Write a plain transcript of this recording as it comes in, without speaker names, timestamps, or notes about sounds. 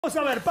Vamos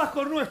a ver, Paz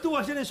Cornú estuvo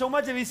ayer en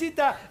Showmatch de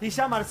visita y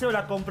ya Marcelo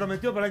la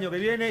comprometió para el año que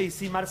viene. Y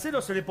si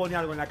Marcelo se le pone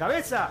algo en la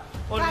cabeza,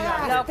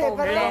 olvidate. En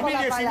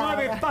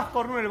 2019, Paz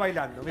Cornú al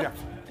Bailando. Mirá.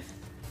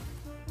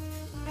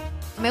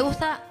 Me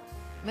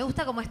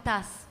gusta cómo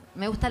estás.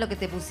 Me gusta lo que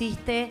te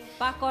pusiste.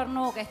 Paz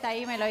Cornú, que está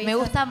ahí, me lo hizo. Me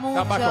gusta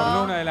mucho. Está Paz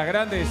Cornú, una de las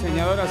grandes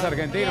diseñadoras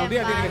argentinas. Bien, Un día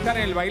tiene que Paz. estar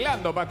en el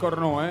Bailando, Paz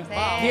Cornú, ¿eh? Sí.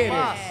 Quiere.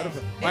 Paz.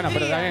 Bueno,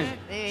 pero también,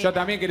 Sí. yo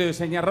también quiero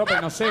diseñar ropa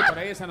y no sé, por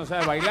ahí esa no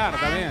sabe bailar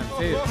también.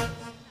 Sí.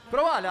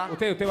 Probala.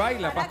 ¿Usted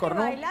baila, Paz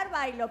Cornú? Bailar,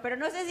 bailo, pero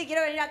no sé si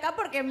quiero venir acá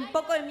porque un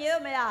poco de miedo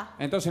me da.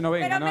 Entonces no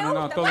venga, Pero me no,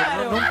 gusta, todo,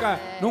 claro.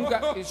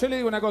 nunca. Yo le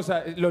digo una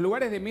cosa, los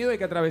lugares de miedo hay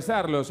que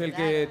atravesarlos. El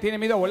que tiene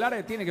miedo a volar,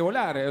 tiene que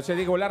volar. O sea,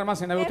 tiene que volar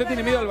más en algo. ¿Usted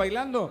tiene miedo al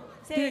bailando?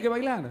 Sí. Tiene que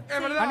bailar.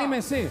 Es verdad.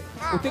 Anímese.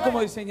 Usted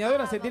como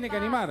diseñadora se tiene que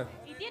animar.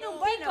 Y tiene un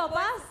pico,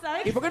 Paz,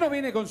 ¿sabes? ¿Y por qué no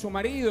viene con su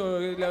marido?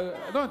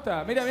 ¿Dónde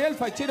está? Mira el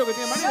fachero que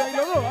tiene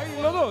marido. Ahí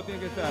los dos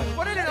tienen que estar.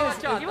 Ponele la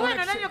bachata. Y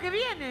bueno, el año que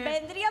viene.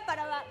 Vendría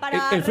para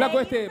El flaco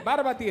reír. este,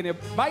 barba tiene,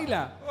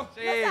 ¿baila?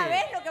 Sí. No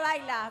sabés lo que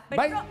baila,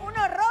 pero Baila. un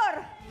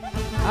horror.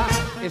 Ah,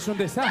 es un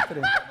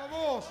desastre.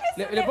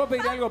 ¿Le puedo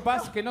pedir algo,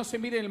 Paz? Que no se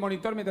mire en el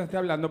monitor mientras esté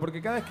hablando,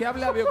 porque cada vez que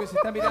habla veo que se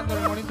está mirando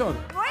en el monitor.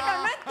 Bueno,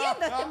 no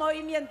entiendo este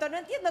movimiento, no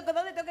entiendo con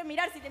dónde tengo que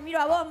mirar, si te miro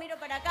a vos, miro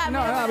para acá. No,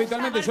 miro para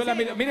habitualmente allá, yo la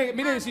miro. Marcelo.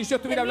 Mire si yo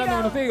estuviera Te miro. hablando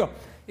con usted, digo.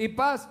 Y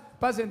Paz,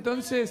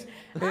 entonces,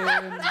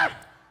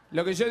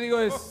 lo que yo digo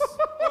es...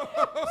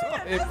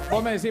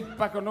 vos me decís,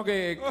 Paz Cornú,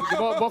 que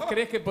vos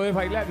creés que podés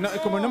bailar. No, es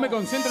como no me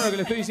concentro en lo que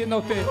le estoy diciendo a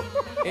usted.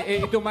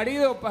 Tu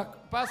marido,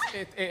 Paz,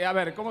 a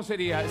ver, ¿cómo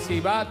sería? Si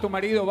va tu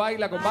marido,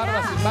 baila con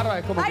barba, sin barba,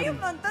 es como Hay que... un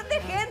montón de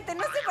gente,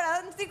 no sé para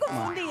dónde, estoy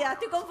confundida,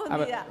 A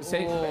ver,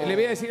 le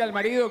voy a decir al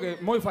marido que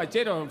muy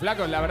fachero,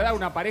 flaco, la verdad,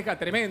 una pareja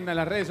tremenda en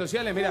las redes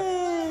sociales. Mira,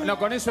 no,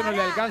 con eso no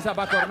le alcanza a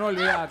Paz Cornú,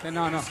 olvídate,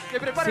 no. Le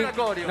prepara el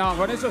acorio. No,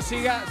 con eso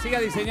siga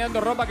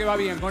diseñando ropa que va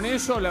bien. Con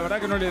eso, la verdad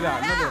que no le da.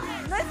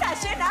 No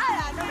estallé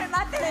nada, no me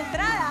mates de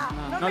entrada.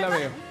 No la me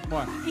veo. mates.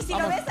 Bueno, Y si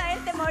vamos. lo ves a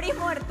él, te morís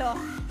muerto.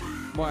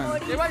 Bueno.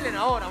 Que bailen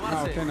ahora, No,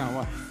 Marce. usted no,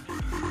 bueno.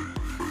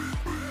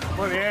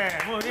 Muy bien,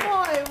 muy bien.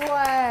 Muy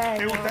bueno.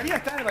 ¿Te gustaría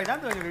estar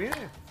bailando el año que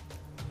viene?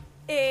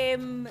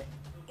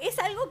 Es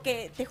algo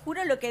que, te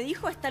juro, lo que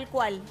dijo es tal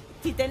cual.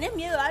 Si tenés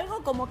miedo a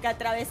algo, como que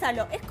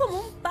atravesalo. Es como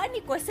un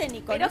pánico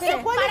escénico. Pero, no sé.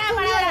 ¿cuál es tu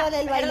miedo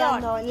del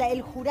Perdón. bailando?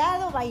 ¿El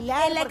jurado,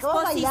 bailar? En la Porque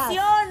vos bailás.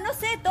 exposición, no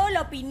sé, toda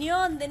la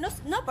opinión de no,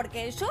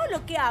 porque yo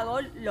lo que hago,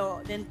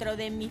 dentro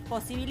de mis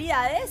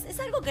posibilidades, es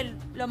algo que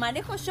lo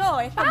manejo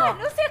yo. Es como,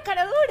 No seas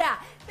caradura.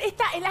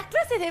 En las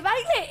clases de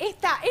baile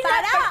está.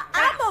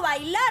 amo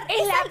bailar. Es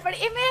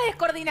medio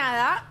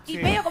descoordinada y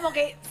Sí. medio como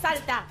que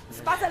salta,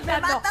 pasa el Me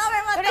plato. mató. Pero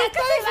en las clases de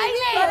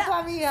tu baile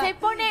amiga. se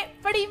pone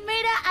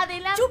primera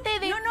adelante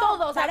de todo.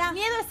 O sea, pará.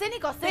 miedo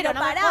escénico cero, Pero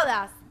no me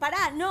jodas.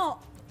 no.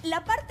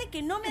 La parte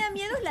que no me da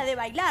miedo es la de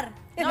bailar.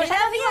 No, me ya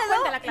da nos dimos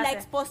cuenta en la clase.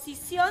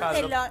 exposición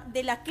Claro.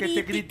 de la Que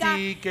te crítica.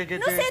 critique, que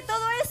no te- sé,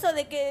 todo eso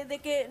de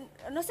que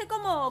no sé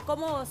cómo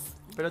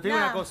Pero te digo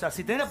nada. una cosa,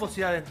 si tenés la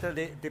posibilidad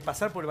de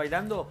pasar por el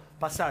bailando,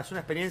 pasá. Es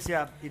una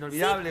experiencia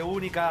inolvidable,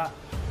 única.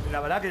 La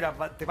verdad que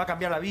te va a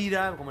cambiar la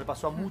vida, como le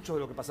pasó a muchos de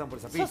los que pasaron por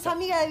esa Sos pista.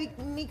 amiga de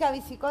Mica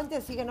Viciconte,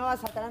 así que no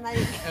vas a traer a nadie.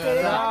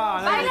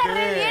 No, nadie Baila te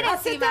re ve. bien.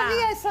 Hacete Encima.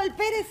 amiga de Sol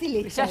Pérez y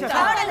listo. Ya está.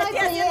 Ahora le No hay estoy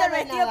haciendo el problema,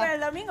 vestido nada. para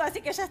el domingo,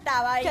 así que ya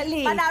estaba ahí. Ya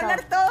listo. Van a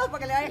hablar todos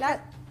porque le van a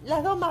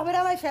Las dos más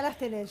bravas ya las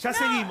tenés. Ya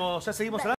seguimos hablando.